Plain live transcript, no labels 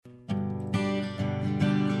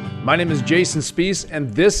My name is Jason Spees,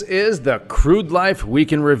 and this is the Crude Life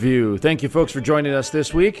Week in Review. Thank you, folks, for joining us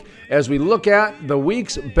this week as we look at the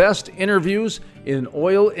week's best interviews in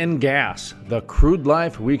oil and gas. The Crude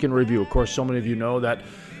Life Week in Review. Of course, so many of you know that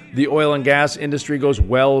the oil and gas industry goes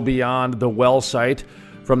well beyond the well site.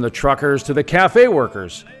 From the truckers to the cafe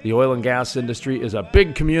workers, the oil and gas industry is a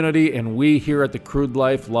big community, and we here at the Crude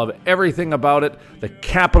Life love everything about it, the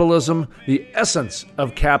capitalism, the essence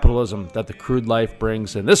of capitalism that the Crude Life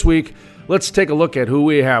brings. And this week, let's take a look at who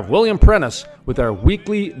we have. William Prentice with our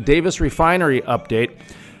weekly Davis Refinery update.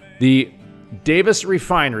 The Davis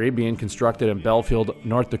Refinery being constructed in Belfield,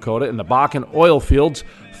 North Dakota in the Bakken oil fields.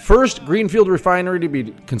 First greenfield refinery to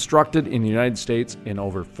be constructed in the United States in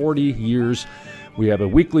over 40 years. We have a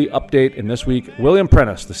weekly update, and this week, William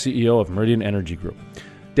Prentice, the CEO of Meridian Energy Group.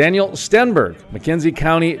 Daniel Stenberg, McKenzie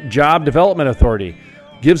County Job Development Authority,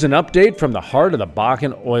 gives an update from the heart of the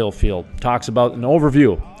Bakken oil field. Talks about an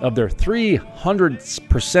overview of their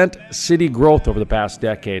 300% city growth over the past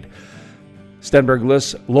decade. Stenberg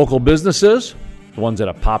lists local businesses, the ones that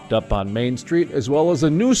have popped up on Main Street, as well as a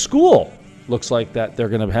new school. Looks like that they're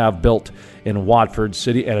going to have built in Watford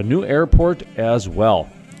City, and a new airport as well.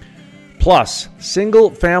 Plus,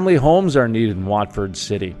 single-family homes are needed in Watford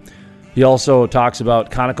City. He also talks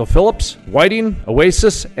about ConocoPhillips, Whiting,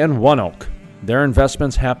 Oasis, and ONEOK. Their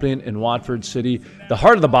investments happening in Watford City, the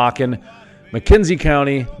heart of the Bakken. McKenzie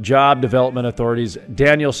County Job Development Authority's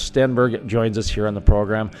Daniel Stenberg joins us here on the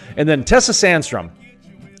program. And then Tessa Sandstrom,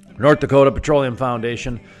 North Dakota Petroleum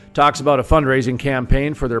Foundation, talks about a fundraising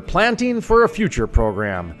campaign for their Planting for a Future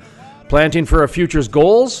program. Planting for a Future's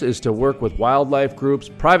goals is to work with wildlife groups,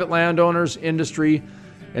 private landowners, industry,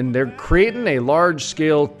 and they're creating a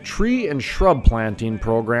large-scale tree and shrub planting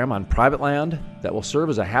program on private land that will serve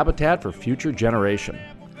as a habitat for future generation.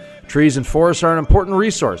 Trees and forests are an important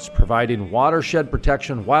resource, providing watershed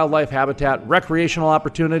protection, wildlife habitat, recreational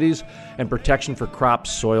opportunities, and protection for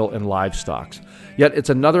crops, soil, and livestock. Yet it's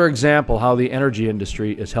another example how the energy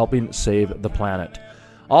industry is helping save the planet.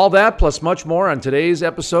 All that plus much more on today's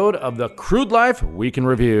episode of the Crude Life Week in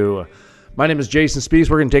Review. My name is Jason Spees.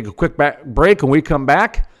 We're going to take a quick break. When we come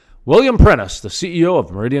back, William Prentice, the CEO of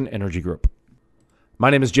Meridian Energy Group. My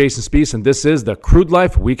name is Jason Spees, and this is the Crude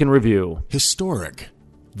Life Week in Review. Historic.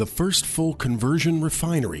 The first full conversion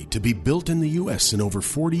refinery to be built in the U.S. in over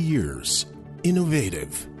 40 years.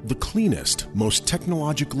 Innovative. The cleanest, most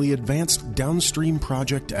technologically advanced downstream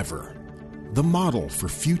project ever. The model for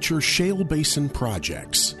future shale basin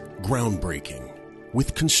projects. Groundbreaking.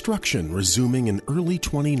 With construction resuming in early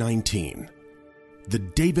 2019. The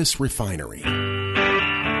Davis Refinery.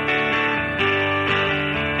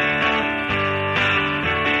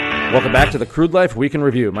 Welcome back to the Crude Life Week in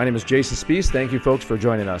Review. My name is Jason Spees. Thank you, folks, for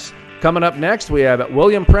joining us. Coming up next, we have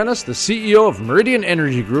William Prentice, the CEO of Meridian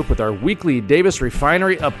Energy Group, with our weekly Davis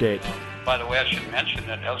Refinery update. By the way, I should mention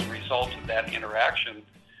that as a result of that interaction,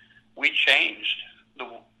 we changed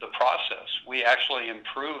the process. We actually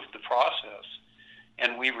improved the process,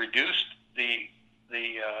 and we reduced the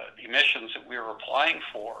emissions that we were applying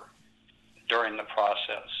for during the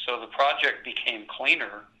process. So the project became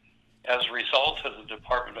cleaner as a result of the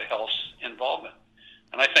Department of Health's involvement.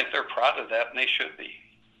 And I think they're proud of that, and they should be.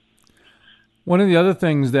 One of the other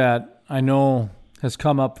things that I know has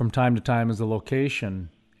come up from time to time is the location.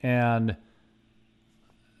 And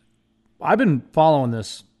I've been following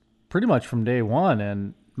this pretty much from day one,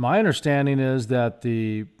 and my understanding is that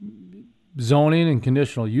the zoning and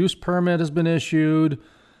conditional use permit has been issued.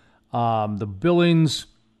 The Billings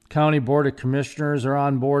County Board of Commissioners are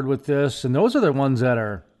on board with this, and those are the ones that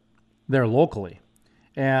are there locally.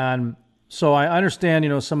 And so I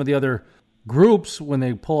understand, some of the other groups, when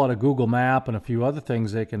they pull out a Google map and a few other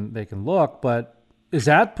things, they can look. But is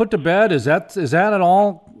that put to bed? Is that at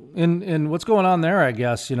all in what's going on there, I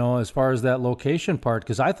guess, as far as that location part?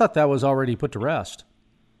 Because I thought that was already put to rest.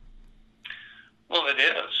 Well, it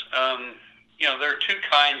is. There are two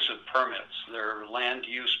kinds of permits. There are land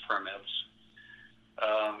use permits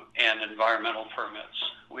and environmental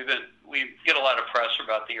permits. We get a lot of press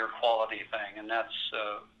about the air quality thing, and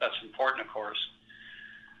that's important, of course.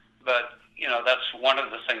 But that's one of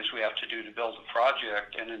the things we have to do to build a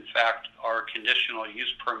project. And in fact, our conditional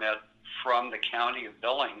use permit from the county of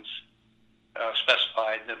Billings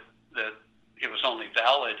specified that it was only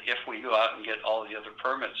valid if we go out and get all the other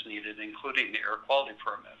permits needed, including the air quality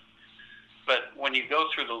permit. But when you go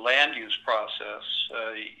through the land use process,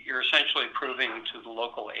 you're essentially proving to the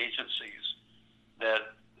local agencies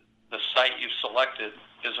that the site you've selected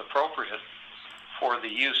is appropriate for the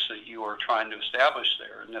use that you are trying to establish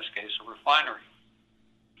there, in this case, a refinery.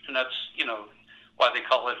 And that's, why they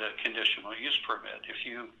call it a conditional use permit. If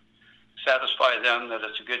you satisfy them that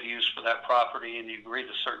it's a good use for that property and you agree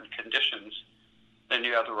to certain conditions, then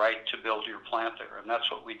you have the right to build your plant there. And that's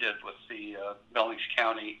what we did with the Billings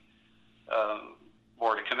County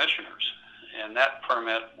Board of Commissioners. And that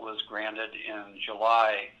permit was granted in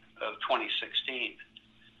July of 2016.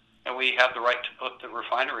 And we had the right to put the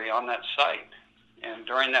refinery on that site. And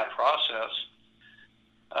during that process,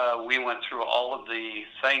 we went through all of the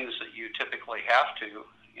things that you typically have to.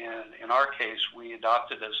 And in our case, we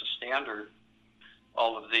adopted as a standard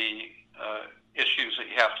all of the issues that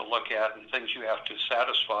you have to look at and things you have to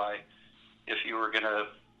satisfy if you were going to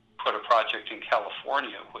put a project in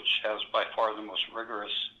California, which has by far the most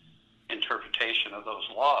rigorous interpretation of those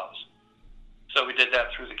laws. So we did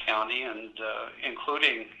that through the county, and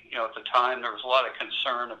including, at the time there was a lot of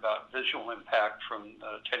concern about visual impact from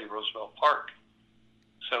Teddy Roosevelt Park.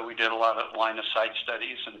 So we did a lot of line of sight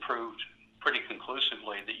studies and proved pretty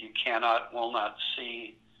conclusively that you will not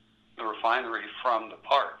see the refinery from the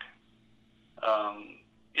park.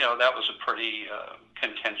 That was a pretty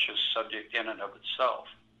contentious subject in and of itself.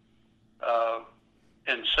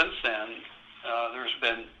 And since then, there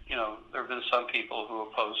have been some people who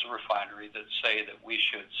oppose the refinery that say that we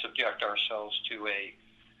should subject ourselves to a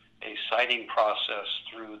siting process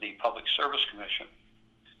through the Public Service Commission.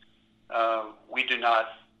 We do not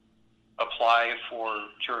apply for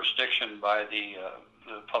jurisdiction by the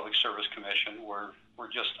Public Service Commission.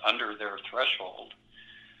 We're just under their threshold.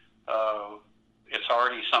 It's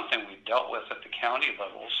already something we've dealt with at the county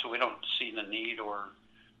level, so we don't see the need or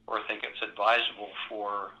think it's advisable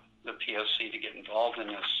for the PSC to get involved in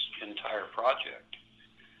this entire project.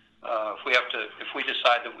 If we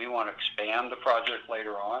decide that we want to expand the project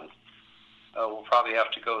later on, we'll probably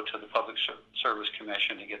have to go to the Public Service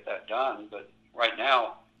Commission to get that done. But right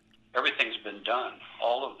now, everything's been done.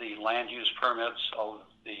 All of the land use permits, all of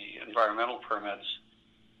the environmental permits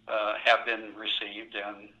have been received,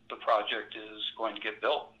 and the project is going to get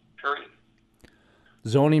built, period.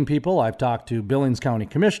 Zoning people, I've talked to Billings County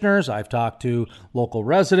commissioners, I've talked to local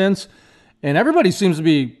residents, and everybody seems to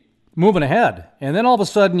be moving ahead. And then all of a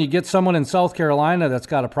sudden you get someone in South Carolina that's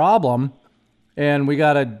got a problem, and we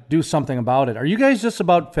got to do something about it. Are you guys just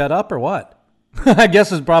about fed up or what? I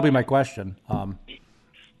guess is probably my question.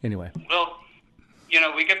 Anyway. Well,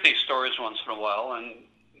 we get these stories once in a while, and,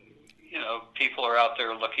 people are out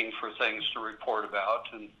there looking for things to report about.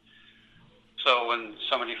 And so when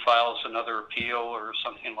somebody files another appeal or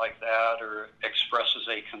something like that, or expresses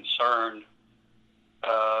a concern,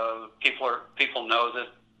 people know that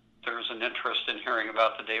there's an interest in hearing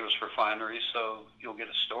about the Davis Refinery, so you'll get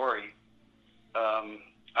a story.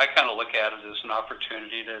 I kind of look at it as an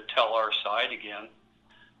opportunity to tell our side again.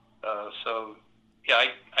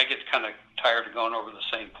 I get kind of tired of going over the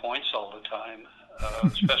same points all the time,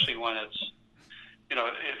 especially when it's,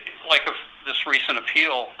 like this recent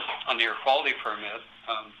appeal on the air quality permit.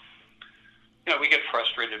 We get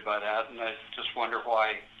frustrated by that, and I just wonder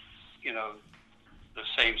why, the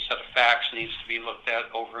same set of facts needs to be looked at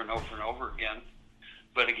over and over and over again.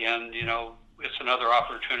 But again, it's another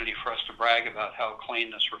opportunity for us to brag about how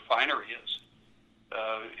clean this refinery is.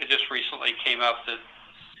 It just recently came out that,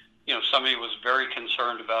 somebody was very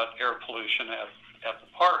concerned about air pollution at the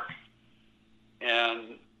park.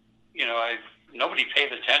 And, nobody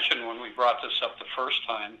paid attention when we brought this up the first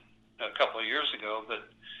time a couple of years ago, but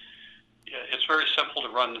it's very simple to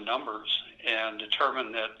run the numbers and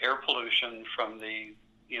determine that air pollution from the,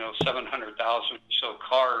 700,000 or so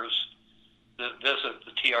cars that visit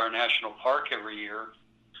the TR National Park every year,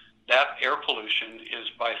 that air pollution is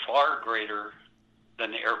by far greater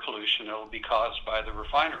than the air pollution that will be caused by the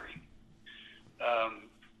refinery.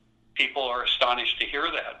 People are astonished to hear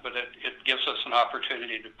that, but it gives us an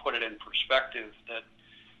opportunity to put it in perspective that,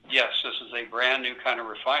 yes, this is a brand new kind of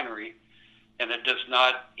refinery, and it does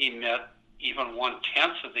not emit even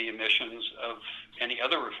 1/10 of the emissions of any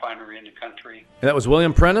other refinery in the country. And that was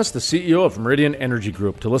William Prentice, the CEO of Meridian Energy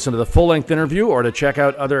Group. To listen to the full-length interview or to check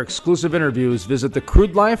out other exclusive interviews, visit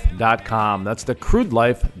thecrudelife.com. That's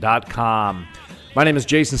thecrudelife.com. My name is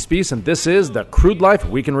Jason Spees, and this is the Crude Life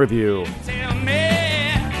Week in Review.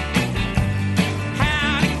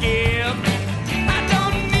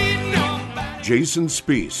 Jason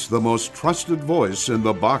Spees, the most trusted voice in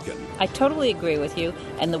the Bakken. I totally agree with you,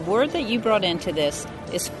 and the word that you brought into this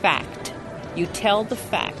is fact. You tell the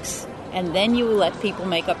facts, and then you let people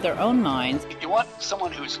make up their own minds. You want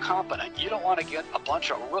someone who's competent. You don't want to get a bunch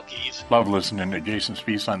of rookies. Love listening to Jason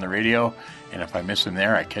Spees on the radio, and if I miss him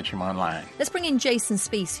there, I catch him online. Let's bring in Jason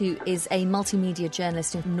Spees, who is a multimedia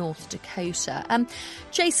journalist in North Dakota.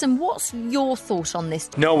 Jason, what's your thought on this?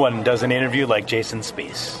 No one does an interview like Jason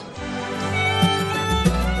Spees.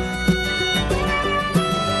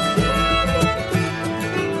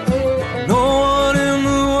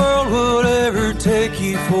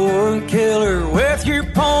 for a killer with your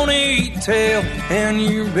ponytail and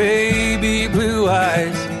your baby blue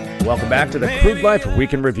eyes. Welcome back to the Crude Life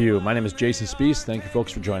Week in Review. My name is Jason Spees. Thank you,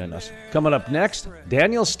 folks, for joining us. Coming up next,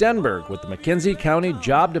 Daniel Stenberg with the McKenzie County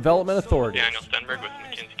Job Development Authority. Daniel Stenberg with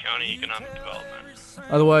McKenzie County Economic Development.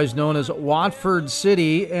 Otherwise known as Watford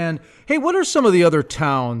City. And, hey, what are some of the other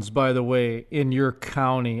towns, by the way, in your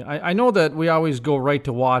county? I know that we always go right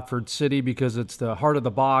to Watford City because it's the heart of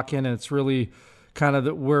the Bakken, and it's really kind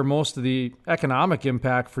of where most of the economic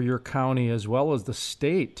impact for your county as well as the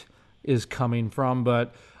state is coming from.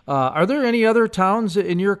 But are there any other towns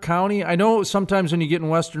in your county? I know sometimes when you get in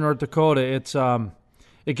western North Dakota,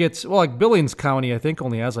 it gets, well, like Billings County, I think,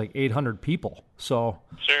 only has like 800 people. So,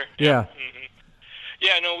 sure. Yeah. Mm-hmm.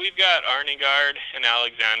 Yeah, no, we've got Arnegard and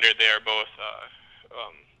Alexander. They are both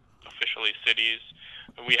officially cities.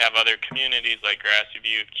 We have other communities like Grassy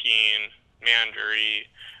Butte, Keene, Mandaree,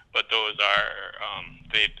 but those are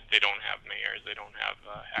they don't have mayors. They don't have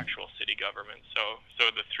actual city governments. So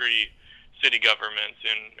the three city governments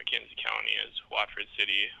in McKenzie County is Watford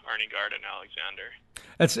City, Arnegard, and Alexander.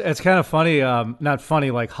 It's kind of funny, not funny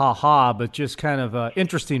like ha-ha, but just kind of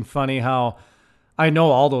interesting funny how I know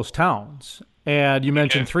all those towns. And you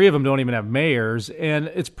mentioned three of them don't even have mayors, and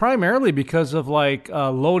it's primarily because of like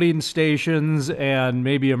loading stations and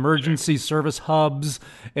maybe emergency service hubs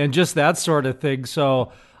and just that sort of thing.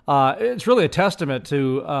 So it's really a testament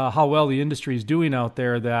to how well the industry is doing out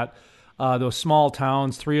there that those small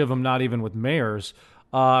towns, three of them not even with mayors,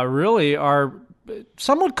 really are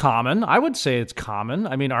somewhat common. I would say it's common.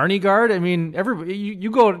 I mean, Arnegard, I mean,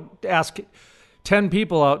 you go ask 10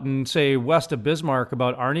 people out and say west of Bismarck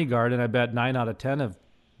about Arnegard, and I bet 9 out of 10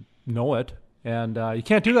 know it. And you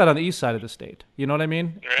can't do that on the east side of the state. You know what I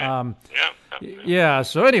mean? Right. Yeah.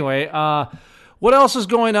 So anyway, what else is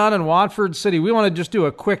going on in Watford City? We want to just do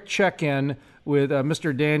a quick check-in with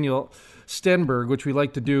Mr. Daniel Stenberg, which we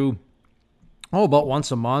like to do about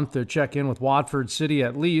once a month to check in with Watford City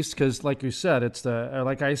at least, because like you said, it's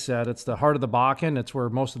the heart of the Bakken. It's where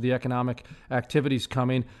most of the economic activity's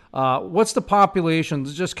coming. What's the population?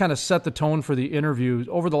 Just kind of set the tone for the interview.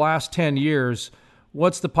 Over the last 10 years,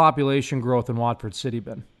 what's the population growth in Watford City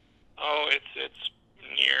been? Oh, it's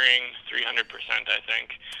nearing 300%, I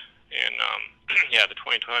think. And the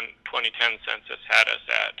 2010 census had us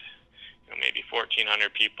at maybe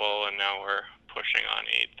 1,400 people, and now we're pushing on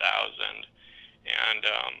 8,000. And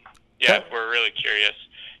we're really curious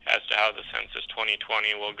as to how the census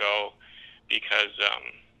 2020 will go, because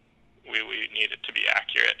we need it to be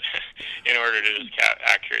accurate in order to just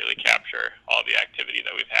accurately capture all the activity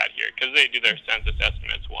that we've had here. Because they do their census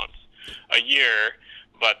estimates once a year,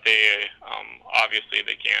 but they obviously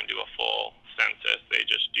they can't do a full census. They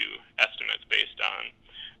just do estimates based on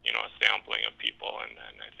a sampling of people, and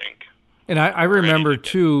I think. And I remember,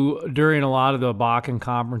 too, during a lot of the Bakken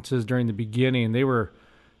conferences during the beginning, they were,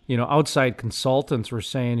 outside consultants were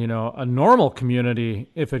saying, a normal community,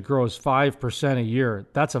 if it grows 5% a year,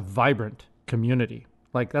 that's a vibrant community.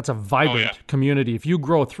 Like, that's a vibrant community. If you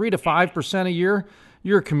grow 3 to 5% a year,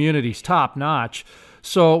 your community's top notch.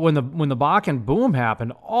 So when the Bakken boom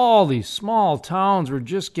happened, all these small towns were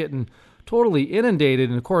just getting totally inundated.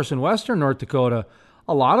 And, of course, in western North Dakota,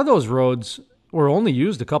 a lot of those roads were only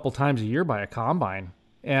used a couple times a year by a combine,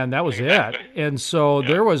 and that was it. And so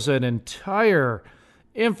there was an entire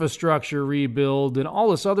infrastructure rebuild, and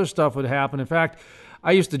all this other stuff would happen. In fact,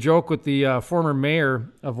 I used to joke with the former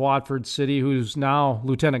mayor of Watford City, who's now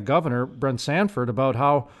Lieutenant Governor, Brent Sanford, about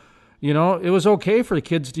how, it was okay for the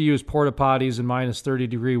kids to use porta potties in minus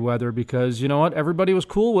 30-degree weather because, you know what, everybody was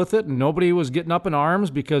cool with it, and nobody was getting up in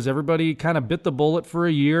arms because everybody kind of bit the bullet for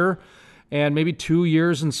a year and maybe 2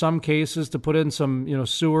 years in some cases to put in some,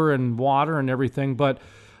 sewer and water and everything. But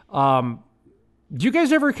do you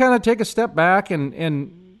guys ever kind of take a step back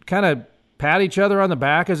and kind of pat each other on the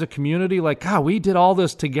back as a community? Like, God, we did all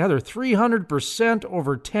this together, 300%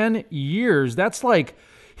 over 10 years. That's like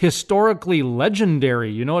historically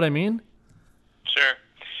legendary. You know what I mean? Sure.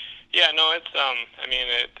 Yeah, no, it's,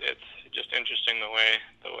 it's just interesting the way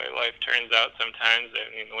life turns out sometimes.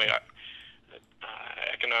 I mean, the way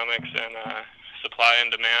economics and supply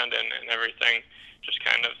and demand and everything just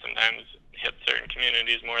kind of sometimes hit certain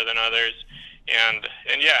communities more than others. And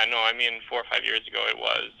 4 or 5 years ago it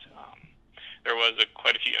was there was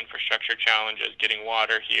quite a few infrastructure challenges, getting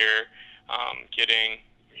water here, getting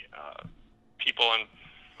people and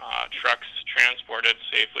trucks transported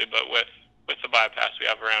safely. But with the bypass we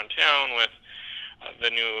have around town, with the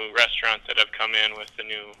new restaurants that have come in, with the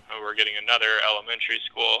new we're getting another elementary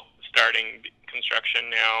school starting construction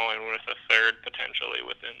now, and with a third potentially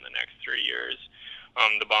within the next 3 years.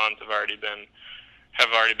 The bonds have already been have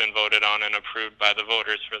already been voted on and approved by the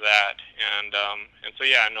voters for that. And so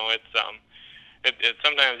yeah, no, it's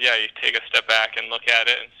sometimes, yeah, you take a step back and look at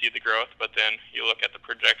it and see the growth, but then you look at the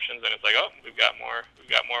projections and it's like, oh, we've got more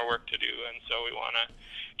work to do, and so we want to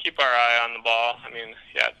keep our eye on the ball. I mean,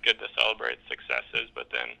 yeah, it's good to celebrate successes, but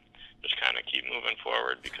then just kind of keep moving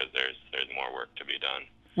forward because there's more work to be done.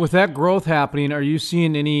 With that growth happening, are you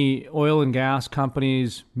seeing any oil and gas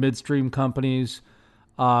companies, midstream companies,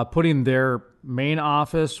 putting their main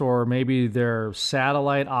office or maybe their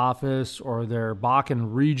satellite office or their Bakken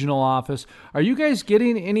regional office? Are you guys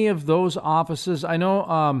getting any of those offices? I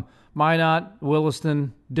know Minot,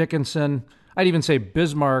 Williston, Dickinson, I'd even say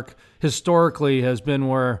Bismarck historically has been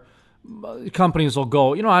where companies will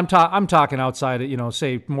go. You know, I'm talking outside,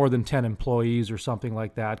 say more than 10 employees or something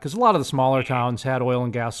like that, because a lot of the smaller towns had oil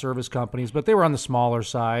and gas service companies, but they were on the smaller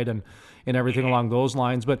side and everything along those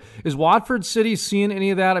lines. But is Watford City seeing any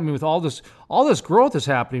of that? I mean, with all this growth is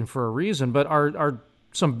happening for a reason, but are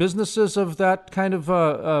some businesses of that kind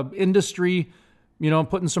of industry,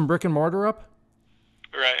 putting some brick and mortar up?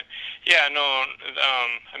 Right. Yeah, no,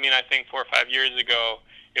 I mean, I think 4 or 5 years ago,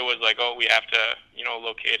 it was like, oh, we have to,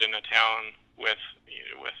 locate in a town with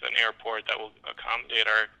an airport that will accommodate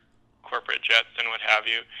our corporate jets and what have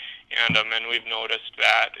you. And we've noticed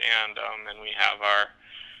that, and we have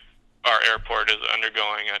our airport is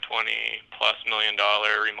undergoing a $20+ million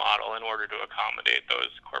remodel in order to accommodate those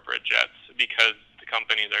corporate jets, because the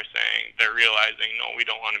companies are saying, they're realizing, no, we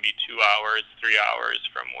don't want to be 2 hours, 3 hours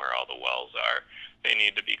from where all the wells are. They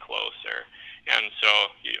need to be closer. And so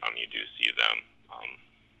you do see them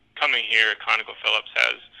coming here. ConocoPhillips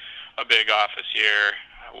has a big office here,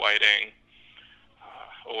 Whiting,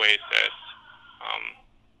 Oasis.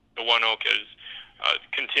 The One Oak is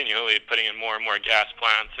continually putting in more and more gas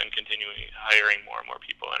plants and continually hiring more and more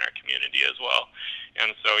people in our community as well.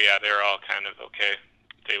 And so, yeah, they're all kind of, okay,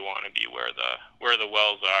 they want to be where the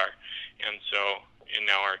wells are. And so, and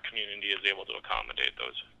now our community is able to accommodate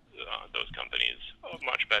those companies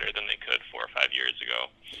much better than they could 4 or 5 years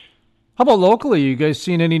ago. How about locally? You guys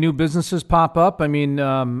seen any new businesses pop up? I mean,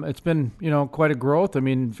 it's been, quite a growth. I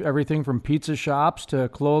mean, everything from pizza shops to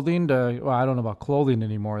clothing to, well, I don't know about clothing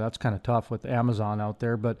anymore. That's kind of tough with Amazon out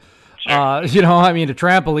there. But, sure. I mean, a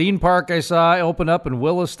trampoline park I saw open up in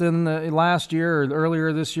Williston last year or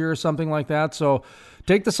earlier this year or something like that. So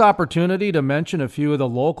take this opportunity to mention a few of the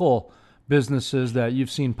local businesses that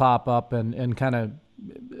you've seen pop up and kind of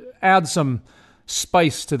add some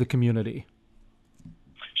spice to the community.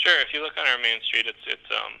 Sure. If you look on our main street, it's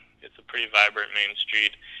a pretty vibrant main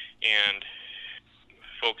street, and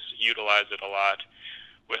folks utilize it a lot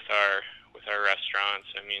with our restaurants.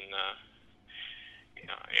 I mean,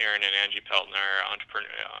 Aaron and Angie Pelton are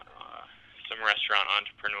some restaurant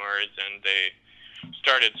entrepreneurs, and they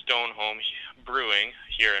started Stone Home Brewing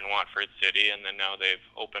here in Watford City, and then now they've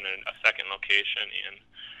opened a second location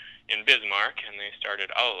in Bismarck, and they started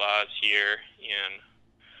Outlaws here in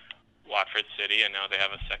Watford City, and now they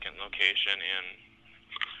have a second location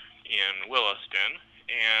in Williston.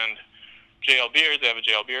 And JL Beers, they have a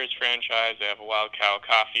JL Beers franchise. They have a Wild Cow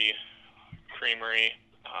coffee creamery,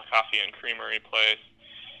 coffee and creamery place.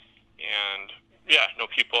 And yeah,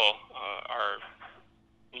 no, people are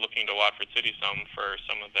looking to Watford City for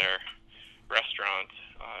some of their restaurant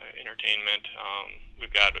entertainment.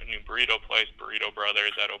 We've got a new burrito place, Burrito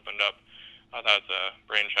Brothers, that opened up. That was a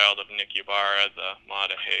brainchild of Nick Ybarra, the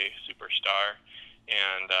Madahay superstar,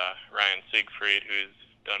 and Ryan Siegfried, who's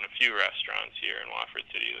done a few restaurants here in Watford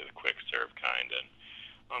City, the quick serve kind, and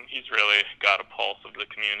he's really got a pulse of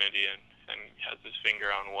the community and has his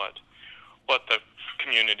finger on what the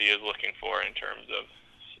community is looking for in terms of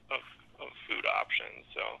food options.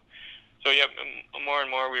 So yeah, more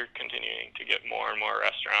and more we're continuing to get more and more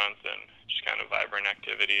restaurants and just kind of vibrant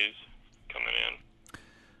activities coming in.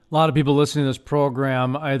 A lot of people listening to this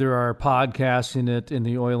program either are podcasting it in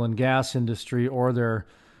the oil and gas industry, or they're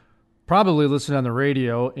probably listening on the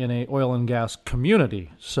radio in a oil and gas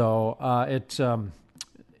community. So it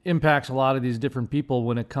impacts a lot of these different people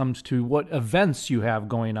when it comes to what events you have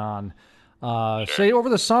going on. Sure. Say over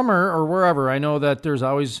the summer or wherever. I know that there's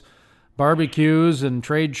always barbecues and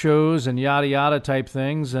trade shows and yada yada type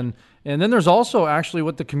things, and then there's also actually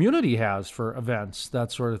what the community has for events,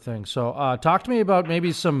 that sort of thing. So talk to me about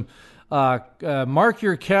maybe some mark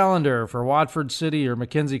your calendar for Watford City or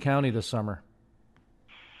McKenzie County this summer.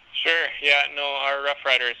 Sure. Yeah, no, our Rough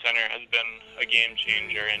Riders Center has been a game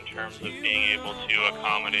changer in terms of being able to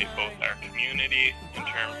accommodate both our community in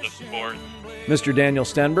terms of sports. Mr. Daniel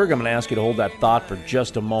Stenberg, I'm going to ask you to hold that thought for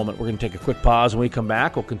just a moment. We're going to take a quick pause. When we come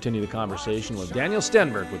back, we'll continue the conversation with Daniel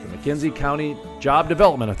Stenberg with the McKenzie County Job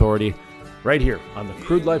Development Authority right here on the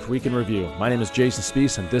Crude Life Week in Review. My name is Jason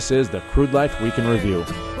Spees, and this is the Crude Life Week in Review.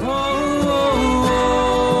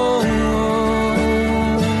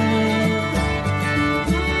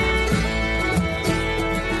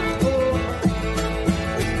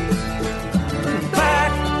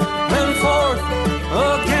 Back and forth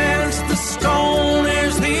against the stone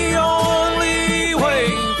is the only way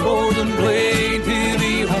for the blade to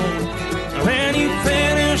be home. When you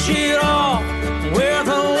finish it off with a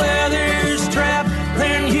leather strap,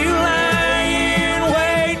 then you lie and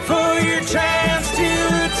wait for your chance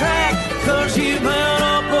to attack, 'cause you've been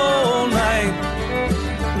up all night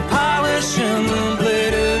polishing the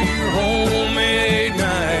blade of your homemade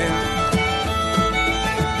knife.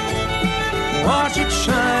 Watch it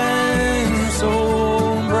shine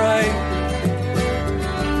so bright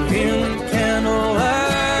in the candlelight.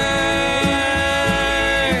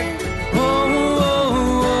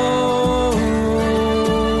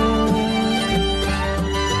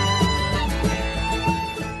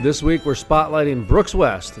 This week we're spotlighting Brooks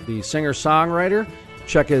West, the singer-songwriter.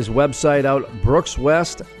 Check his website out,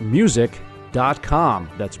 brookswestmusic.com.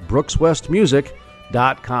 That's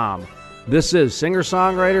brookswestmusic.com. This is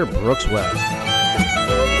singer-songwriter Brooks West.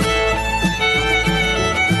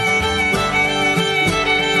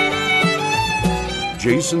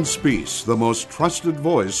 Jason Spees, the most trusted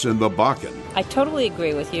voice in the Bakken. I totally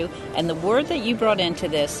agree with you, and the word that you brought into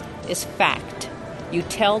this is fact. You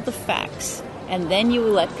tell the facts, and then you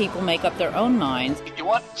let people make up their own minds. You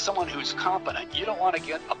want someone who's competent. You don't want to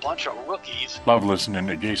get a bunch of rookies. Love listening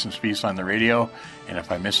to Jason Spees on the radio, and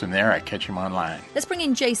if I miss him there, I catch him online. Let's bring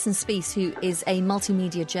in Jason Spees, who is a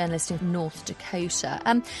multimedia journalist in North Dakota.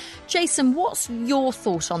 Jason, what's your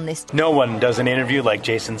thought on this? No one does an interview like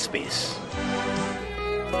Jason Spees.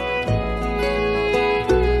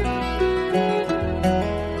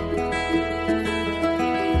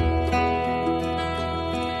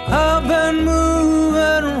 I've been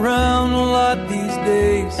moving around a lot these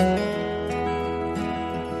days,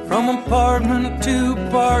 from apartment to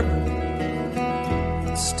apartment,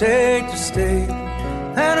 state to state,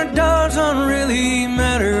 and it doesn't really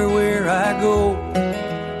matter where I go.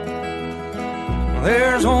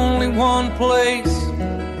 There's only one place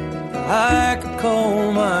I could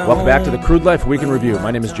call my Welcome home. back to the Crude Life Week in Review.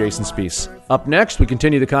 My name is Jason Spees. Up next, we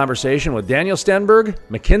continue the conversation with Daniel Stenberg,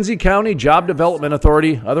 McKenzie County Job Development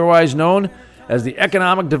Authority, otherwise known as the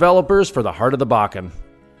Economic Developers for the Heart of the Bakken.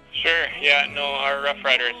 Sure. Yeah, no, our Rough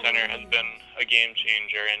Rider Center has been a game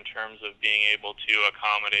changer in terms of being able to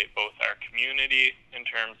accommodate both our community in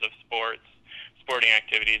terms of sports, sporting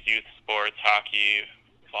activities, youth sports, hockey,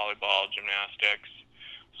 volleyball, gymnastics,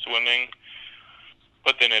 swimming,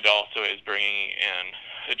 but then it also is bringing in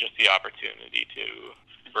just the opportunity to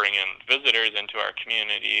bring in visitors into our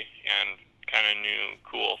community and kind of new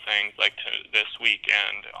cool things like this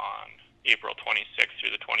weekend on April 26th through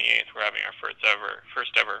the 28th, we're having our first ever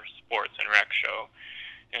sports and rec show.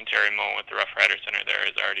 And Terry Moe with the Rough Rider Center there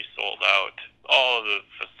is already sold out all of the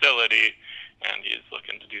facility, and he's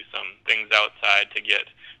looking to do some things outside to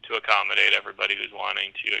accommodate everybody who's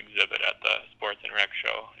wanting to exhibit at the sports and rec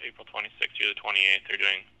show April 26th through the 28th. They're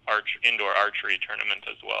doing indoor archery tournament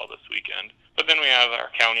as well this weekend. But then we have our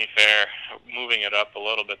county fair, moving it up a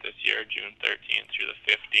little bit this year, June 13th through the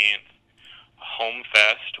 15th. Home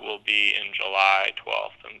Fest will be in July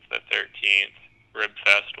 12th and the 13th. Rib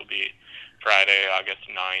Fest will be Friday, August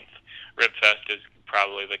 9th. Rib Fest is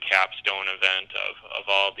probably the capstone event of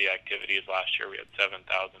all the activities. Last year we had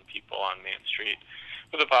 7,000 people on Main Street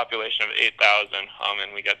with a population of 8,000,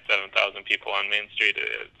 and we got 7,000 people on Main Street.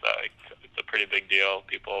 It's a pretty big deal.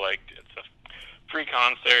 It's a free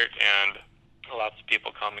concert, and lots of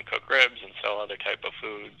people come and cook ribs and sell other type of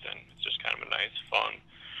foods, and it's just kind of a nice, fun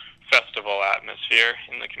festival atmosphere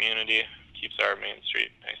in the community. Keeps our Main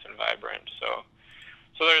Street nice and vibrant. So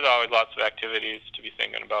there's always lots of activities to be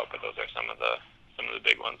thinking about, but those are some of the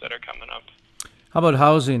big ones that are coming up. How about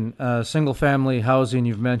housing? Single-family housing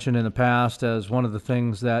you've mentioned in the past as one of the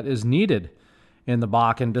things that is needed in the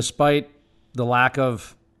Bakken, despite the lack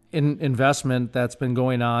of investment that's been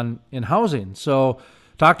going on in housing. So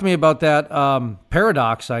talk to me about that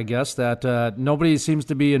paradox, I guess, that nobody seems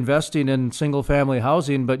to be investing in single-family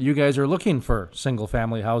housing, but you guys are looking for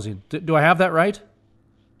single-family housing. Do I have that right?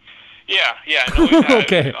 Yeah. No, we've had,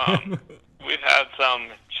 okay. We've had some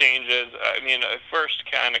changes. I mean, first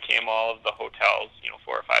kind of came all of the hotels,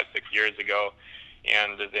 4 or 5, 6 years ago,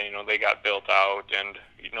 and they got built out, and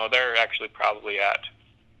they're actually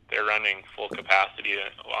they're running full capacity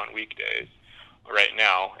on weekdays right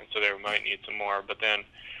now, and so they might need some more. But then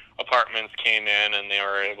apartments came in, and they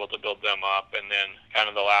were able to build them up. And then kind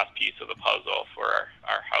of the last piece of the puzzle for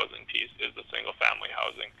our housing piece is the single-family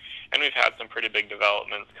housing. And we've had some pretty big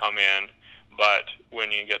developments come in, but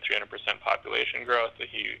when you get 300% population growth,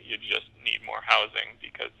 you just need more housing,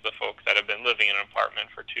 because the folks that have been living in an apartment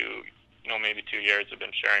for maybe 2 years have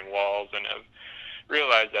been sharing walls and have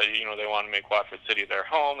realized that, they want to make Watford City their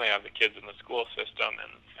home. They have the kids in the school system,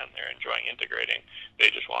 and they're enjoying integrating. They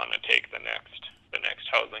just want to take the next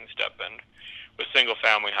housing step in with single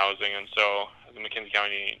family housing. And so the McKenzie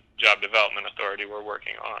County Job Development Authority, we're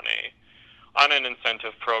working on an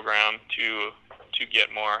incentive program to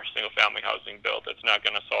get more single family housing built. It's not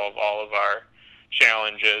going to solve all of our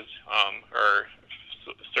challenges or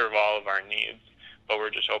serve all of our needs, but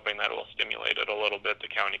we're just hoping that it will stimulate it a little bit. The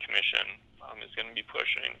county commission is going to be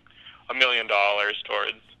pushing $1 million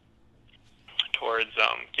towards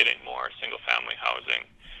getting more single family housing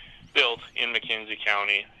built in McKenzie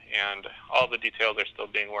County, and all the details are still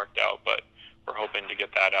being worked out, but we're hoping to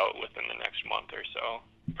get that out within the next month or so,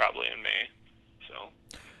 probably in May. So,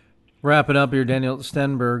 wrapping up here, Daniel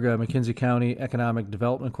Stenberg, McKenzie County Economic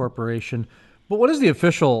Development Corporation. But what is the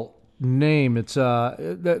official name? It's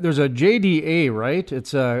there's a JDA, right?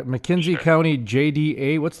 It's McKenzie County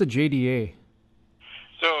JDA. What's the JDA?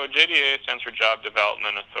 So JDA stands for Job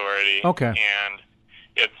Development Authority. Okay. And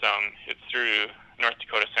it's through North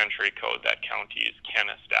Dakota Century Code that counties can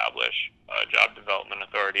establish a job development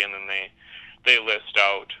authority, and then they list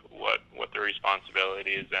out what the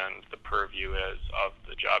responsibilities and the purview is of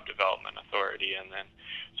the job development authority. And then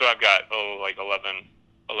so I've got 11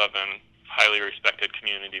 highly respected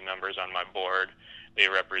community members on my board. They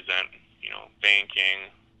represent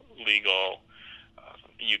banking, legal,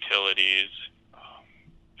 utilities,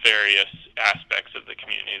 various aspects of the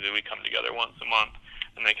community. That we come together once a month,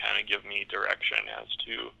 and they kind of give me direction as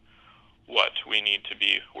to what we need to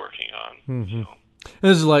be working on. Mm-hmm. So,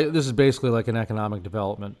 this is basically like an economic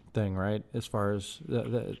development thing, right? As far as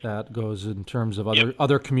that goes, in terms of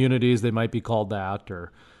other communities, they might be called that,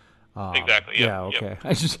 or exactly. Yep. Yeah. Okay.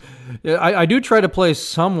 Yep. I do try to play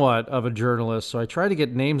somewhat of a journalist, so I try to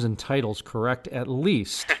get names and titles correct at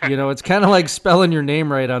least. It's kind of like spelling your name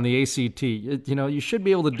right on the ACT. You should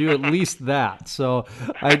be able to do at least that. So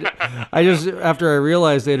I just, after I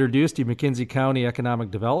realized they introduced you McKenzie County Economic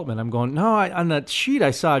Development, I'm going, no, on that sheet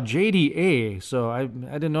I saw JDA, so I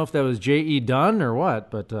didn't know if that was J.E. Dunn or what,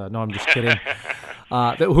 but no, I'm just kidding.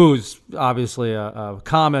 Who's obviously a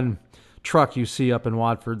common truck you see up in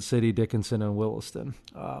Watford City, Dickinson, and Williston.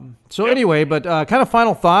 Anyway, but kind of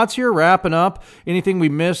final thoughts here, wrapping up. Anything we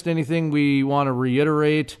missed? Anything we want to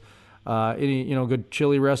reiterate? Any good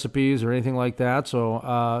chili recipes or anything like that?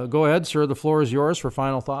 So go ahead, sir. The floor is yours for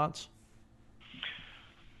final thoughts.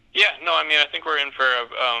 Yeah, no, I think we're in for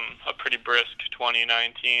a pretty brisk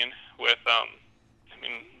 2019 with,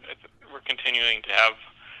 we're continuing to have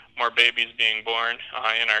more babies being born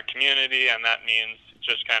in our community, and that means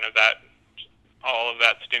just kind of that, all of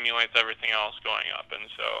that stimulates everything else going up. And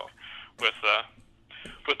so with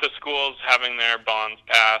the schools having their bonds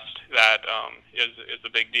passed, that is a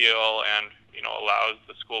big deal, and allows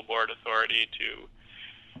the school board authority to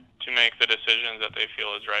make the decisions that they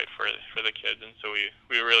feel is right for the kids. And so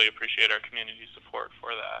we really appreciate our community support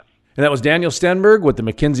for that. And that was Daniel Stenberg with the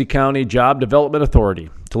McKenzie County Job Development Authority.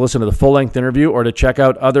 To listen to the full-length interview or to check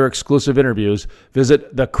out other exclusive interviews,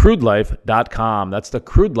 visit thecrudelife.com. That's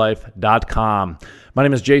thecrudelife.com. My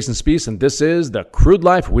name is Jason Spees, and this is the Crude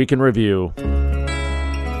Life Week in Review.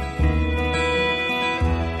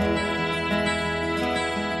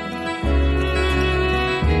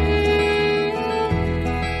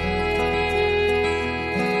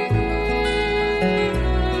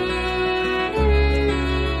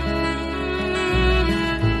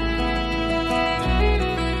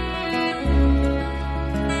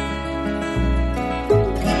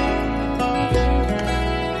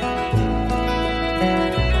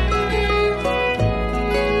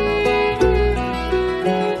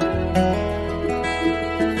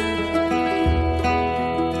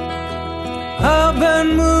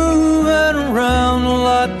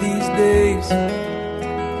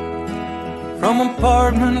 From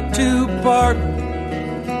apartment to apartment,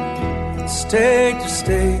 state to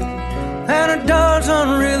state, and it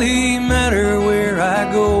doesn't really matter where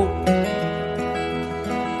I go.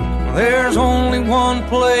 There's only one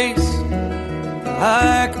place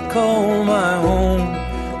I could call my home,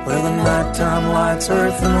 where the nighttime lights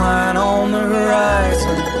earth and light on the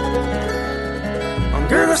horizon,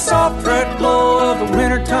 under the soft red glow of the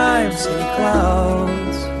wintertime sea clouds.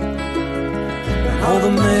 All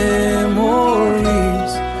the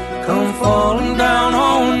memories come falling down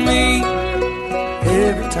on me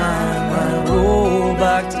every time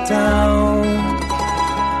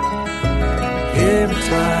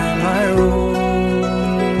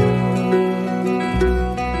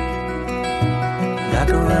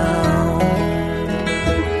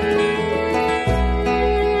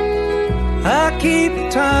keep a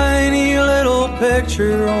tiny little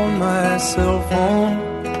picture on my cell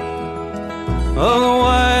phone of the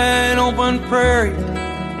wide open prairie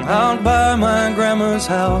out by my grandma's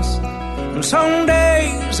house. And some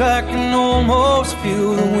days I can almost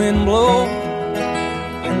feel the wind blow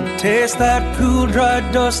and taste that cool, dry,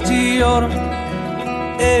 dusty autumn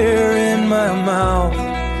air in my mouth,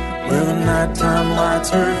 where the nighttime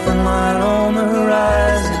lights earth and light on the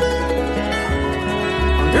horizon,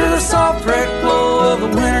 under the soft red glow of the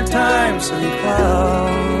wintertime sun cloud.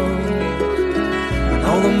 And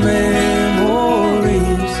all the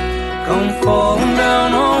memories come falling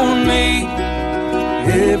down on me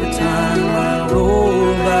every time I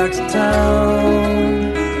roll back to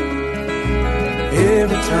town.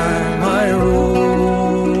 Every time I roll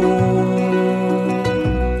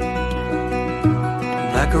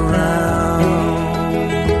back around.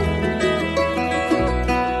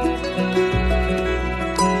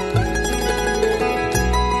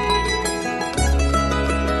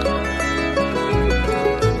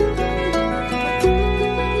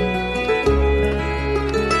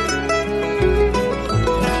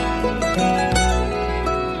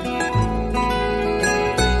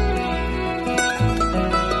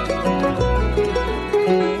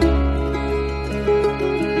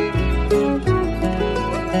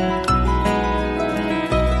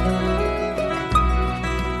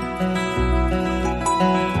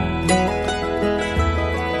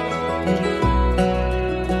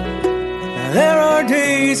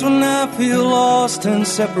 When I feel lost and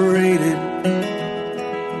separated,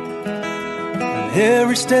 and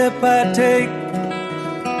every step I take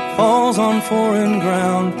falls on foreign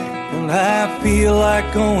ground, and I feel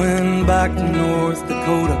like going back to North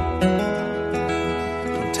Dakota,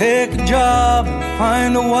 and take a job and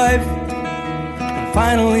find a wife and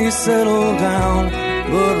finally settle down.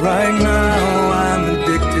 But right now I'm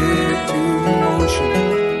addicted to emotion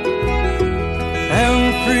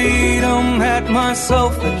and freedom that my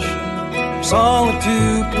selfish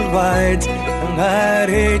solitude provides. And I'd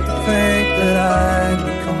hate to think that I'd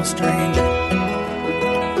become a stranger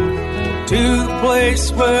to the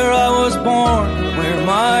place where I was born, where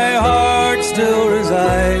my heart still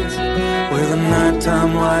resides, where the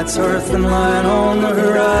nighttime lights earth and light on the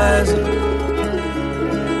horizon,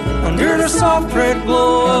 under the soft red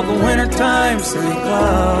glow of the wintertime city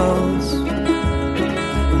clouds.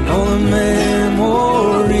 And all the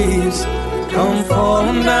memories come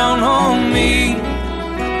falling down on me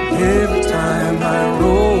every time I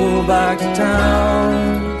roll back to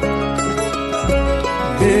town.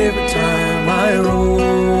 Every time I roll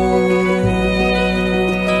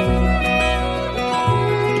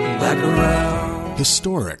back around.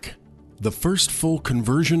 Historic. The first full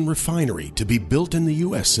conversion refinery to be built in the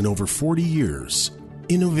U.S. in over 40 years.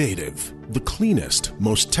 Innovative. The cleanest,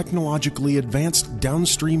 most technologically advanced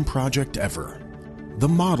downstream project ever. The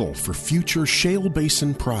model for future shale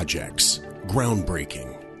basin projects.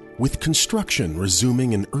 Groundbreaking. With construction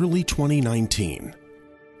resuming in early 2019.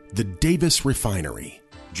 The Davis Refinery.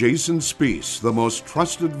 Jason Spiess, the most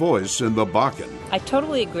trusted voice in the Bakken. I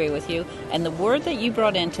totally agree with you, and the word that you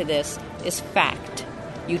brought into this is fact.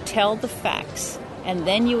 You tell the facts, and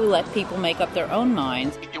then you let people make up their own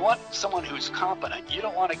minds. You want someone who's competent. You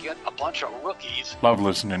don't want to get a bunch of rookies. Love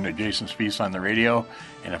listening to Jason Spiess on the radio,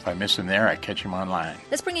 and if I miss him there, I catch him online.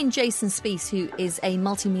 Let's bring in Jason Spiess, who is a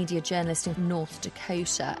multimedia journalist in North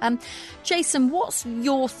Dakota. Jason, what's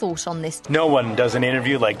your thought on this? No one does an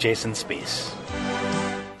interview like Jason Spiess.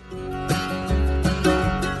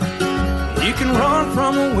 You can run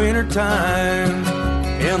from the winter time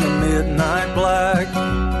in the midnight black,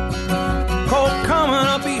 cold coming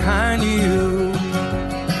up behind you,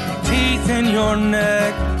 teeth in your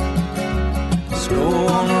neck, snow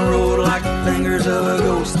on the road like the fingers of a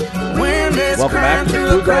ghost. Wind is Welcome back to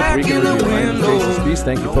the Crude Life Weekend Review. My name is Jason Spiess.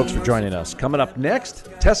 Thank you, folks, for joining us. Coming up next,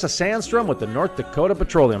 Tessa Sandstrom with the North Dakota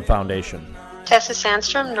Petroleum Foundation. Tessa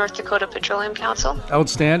Sandstrom, North Dakota Petroleum Council.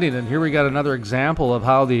 Outstanding. And here we got another example of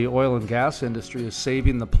how the oil and gas industry is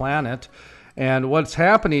saving the planet. And what's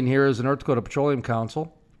happening here is the North Dakota Petroleum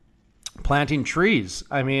Council planting trees.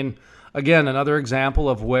 I mean, again, another example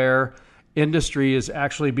of where industry is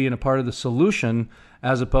actually being a part of the solution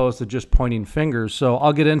as opposed to just pointing fingers. So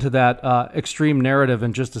I'll get into that extreme narrative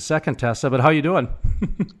in just a second, Tessa. But how you doing?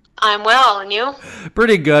 I'm well, and you?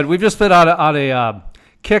 Pretty good. We've just been on a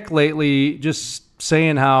kick lately, just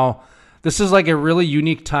saying how this is like a really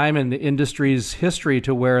unique time in the industry's history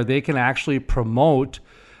to where they can actually promote,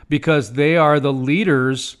 because they are the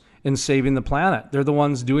leaders in saving the planet. They're the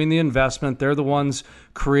ones doing the investment. They're the ones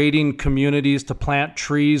creating communities to plant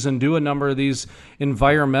trees and do a number of these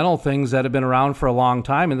environmental things that have been around for a long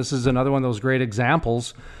time. And this is another one of those great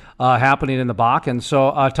examples happening in the Bakken.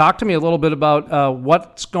 So talk to me a little bit about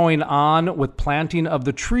what's going on with planting of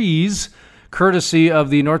the trees, courtesy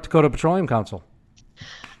of the North Dakota Petroleum Council.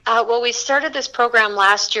 Well, we started this program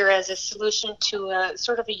last year as a solution to a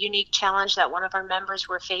sort of a unique challenge that one of our members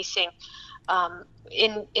were facing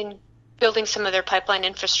in building some of their pipeline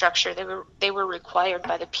infrastructure. They were required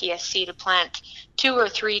by the PSC to plant 2 or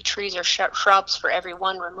 3 trees or shrubs for every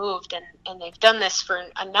one removed, and they've done this for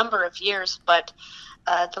a number of years. But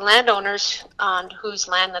the landowners on whose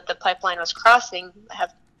land that the pipeline was crossing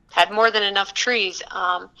have had more than enough trees,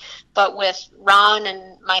 but with Ron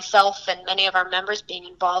and myself and many of our members being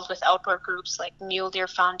involved with outdoor groups like Mule Deer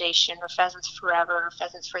Foundation or Pheasants Forever or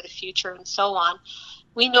Pheasants for the Future and so on,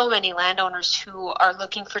 we know many landowners who are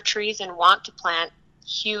looking for trees and want to plant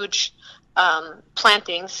huge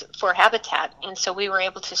plantings for habitat. And so we were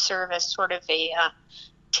able to serve as sort of a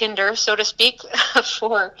Tinder, so to speak,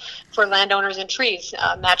 for landowners and trees,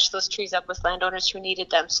 match those trees up with landowners who needed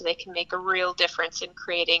them so they can make a real difference in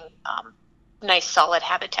creating nice, solid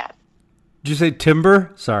habitat. Did you say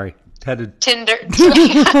timber? Sorry. Tinder.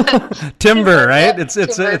 Timber, right?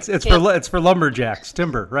 It's for lumberjacks.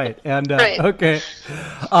 Timber, right? And right. Okay,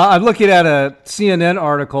 I'm looking at a CNN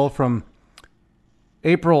article from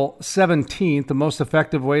April 17th. The most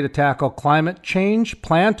effective way to tackle climate change: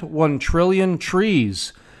 plant 1 trillion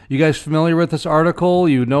trees. You guys familiar with this article?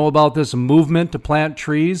 You know about this movement to plant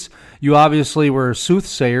trees? You obviously were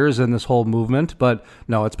soothsayers in this whole movement, but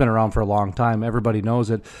no, it's been around for a long time. Everybody knows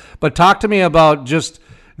it. But talk to me about just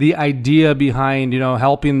the idea behind,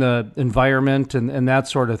 helping the environment and that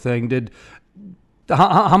sort of thing.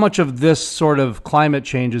 How much of this sort of climate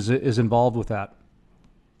change is involved with that?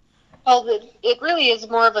 Well, it really is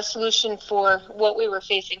more of a solution for what we were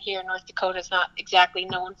facing here. North Dakota is not exactly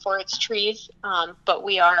known for its trees, but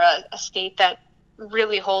we are a state that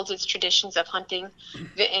really holds its traditions of hunting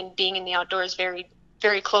and being in the outdoors very,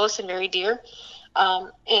 very close and very dear.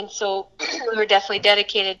 And so we're definitely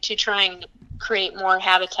dedicated to trying to create more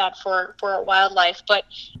habitat for our wildlife, but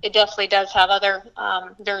it definitely does have other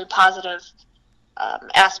very positive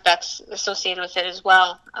aspects associated with it as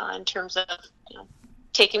well, in terms of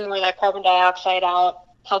taking more of that carbon dioxide out,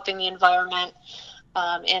 helping the environment.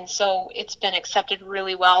 And so it's been accepted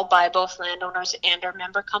really well by both landowners and our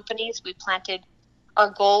member companies. We planted, our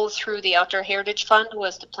goal through the Outdoor Heritage Fund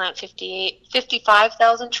was to plant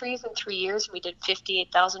 55,000 trees in 3 years. We did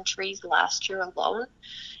 58,000 trees last year alone.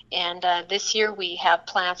 And this year we have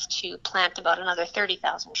plans to plant about another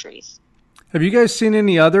 30,000 trees. Have you guys seen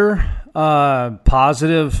any other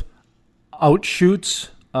positive outshoots?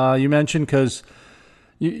 You mentioned, because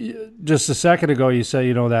just a second ago you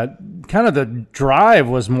said, that kind of the drive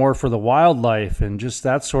was more for the wildlife and just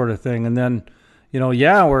that sort of thing. And then,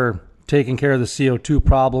 we're taking care of the CO2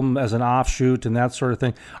 problem as an offshoot and that sort of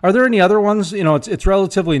thing. Are there any other ones? It's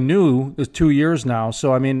relatively new. It's 2 years now.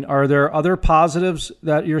 So, are there other positives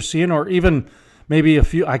that you're seeing, or even maybe a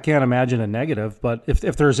few? I can't imagine a negative, but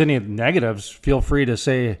if there's any negatives, feel free to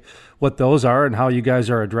say what those are and how you guys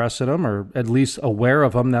are addressing them, or at least aware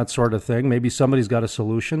of them, that sort of thing. Maybe somebody's got a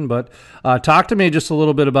solution, but talk to me just a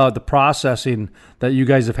little bit about the processing that you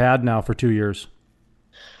guys have had now for 2 years.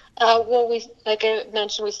 Well, like I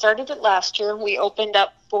mentioned, we started it last year. We opened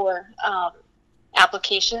up for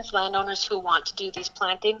applications. Landowners who want to do these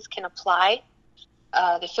plantings can apply.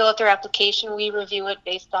 They fill out their application. We review it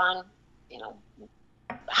based on,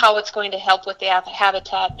 how it's going to help with the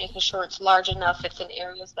habitat, making sure it's large enough, it's in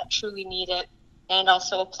areas that truly need it, and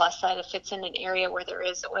also a plus side if it's in an area where there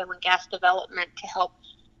is oil and gas development to help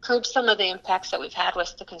curb some of the impacts that we've had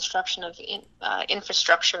with the construction of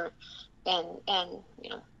infrastructure and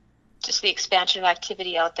just the expansion of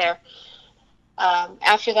activity out there.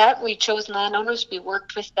 After that, we chose landowners. We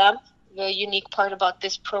worked with them. The unique part about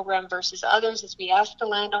this program versus others is we asked the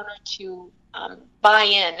landowner to buy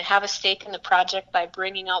in, have a stake in the project by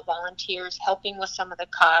bringing out volunteers, helping with some of the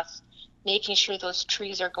costs, making sure those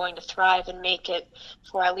trees are going to thrive and make it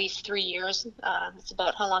for at least 3 years. It's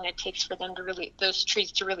about how long it takes for them to those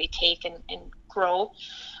trees to really take and grow.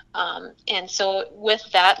 And so with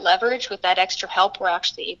that leverage, with that extra help, we're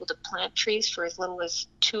actually able to plant trees for as little as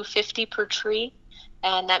 $250 per tree.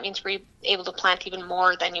 And that means we're able to plant even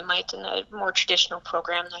more than you might in a more traditional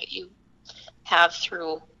program that you have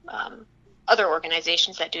through other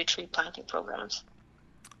organizations that do tree planting programs.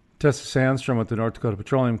 Tessa Sandstrom with the North Dakota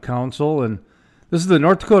Petroleum Council, and this is the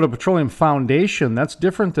North Dakota Petroleum Foundation. That's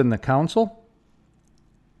different than the council?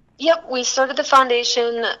 Yep, we started the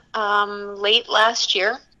foundation late last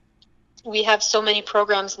year. We have so many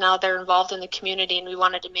programs now that are involved in the community, and we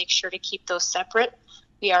wanted to make sure to keep those separate.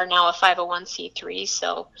 We are now a 501c3,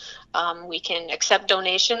 so we can accept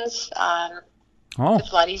donations. It's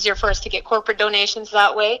a lot easier for us to get corporate donations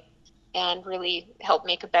that way and really help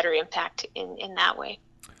make a better impact in that way.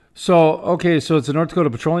 So it's the North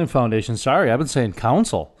Dakota Petroleum Foundation. Sorry, I've been saying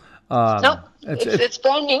council. No, it's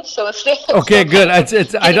brand new, so it's okay. Good.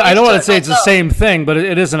 I don't want to say it's the same thing, but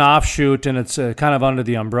it is an offshoot, and it's kind of under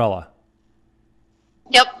the umbrella.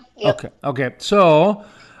 Yep. Okay. So,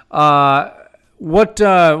 what?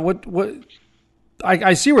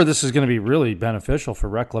 I see where this is going to be really beneficial for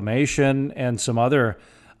reclamation and some other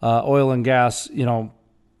oil and gas.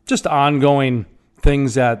 Just ongoing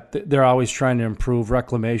things that they're always trying to improve.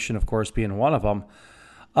 Reclamation, of course, being one of them.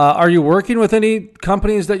 Are you working with any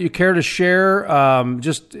companies that you care to share?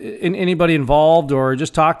 Just anybody involved, or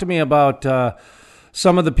just talk to me about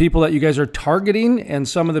some of the people that you guys are targeting and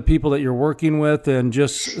some of the people that you're working with, and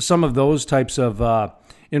just some of those types of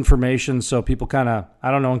information, so people kind of, I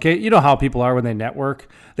don't know, you know how people are when they network.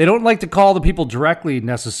 They don't like to call the people directly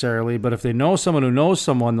necessarily, but if they know someone who knows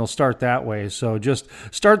someone, they'll start that way. So just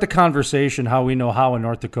start the conversation how we know how in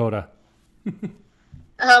North Dakota.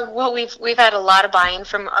 Well, we've had a lot of buy-in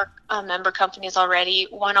from our member companies already.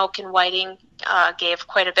 One Oak and Whiting gave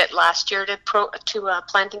quite a bit last year to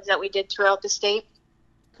plantings that we did throughout the state.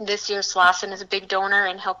 This year, Slauson is a big donor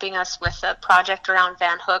in helping us with a project around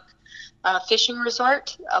Van Hook Fishing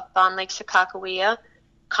Resort up on Lake Sakakawea.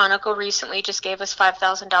 Conoco recently just gave us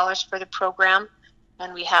 $5,000 for the program,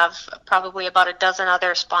 and we have probably about a dozen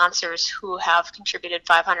other sponsors who have contributed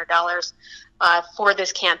 $500 for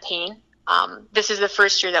this campaign. This is the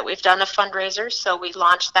first year that we've done a fundraiser, so we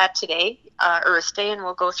launched that today, Earth Day, and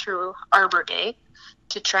we'll go through Arbor Day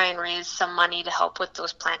to try and raise some money to help with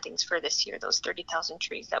those plantings for this year, those 30,000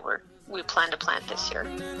 trees that we plan to plant this year.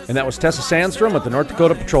 And that was Tessa Sandstrom with the North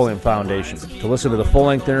Dakota Petroleum Foundation. To listen to the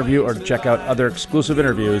full-length interview or to check out other exclusive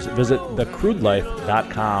interviews, visit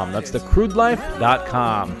thecrudelife.com. That's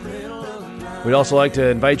thecrudelife.com. We'd also like to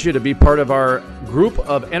invite you to be part of our group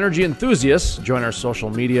of energy enthusiasts. Join our social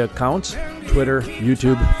media accounts, Twitter,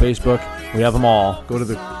 YouTube, Facebook. We have them all. Go to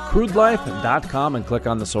thecrudelife.com and click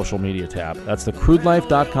on the social media tab. That's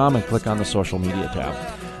thecrudelife.com and click on the social media tab.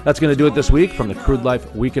 That's going to do it this week from the Crude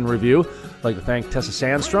Life Week in Review. I'd like to thank Tessa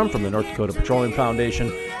Sandstrom from the North Dakota Petroleum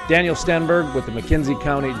Foundation, Daniel Stenberg with the McKinsey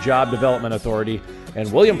County Job Development Authority,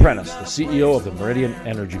 and William Prentice, the CEO of the Meridian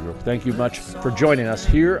Energy Group. Thank you much for joining us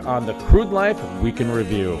here on the Crude Life Week in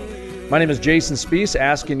Review. My name is Jason Spees,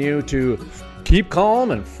 asking you to keep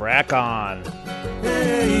calm and frack on.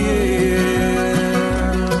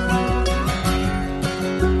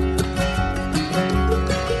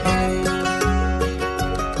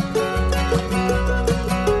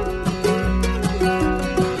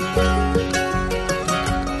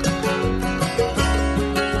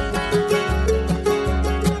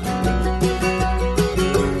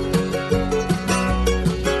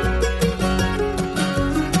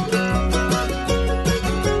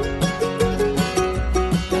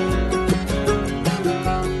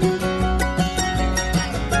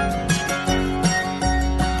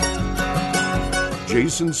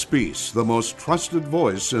 Jason Spees, the most trusted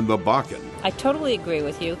voice in the Bakken. I totally agree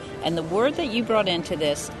with you, and the word that you brought into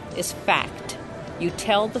this is fact. You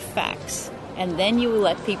tell the facts, and then you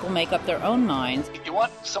let people make up their own minds. You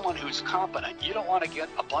want someone who's competent. You don't want to get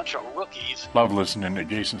a bunch of rookies. Love listening to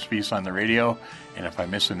Jason Spees on the radio, and if I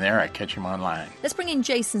miss him there, I catch him online. Let's bring in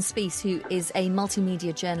Jason Spees, who is a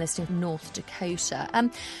multimedia journalist in North Dakota.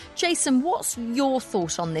 Jason, what's your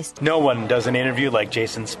thought on this? No one does an interview like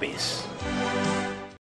Jason Spees.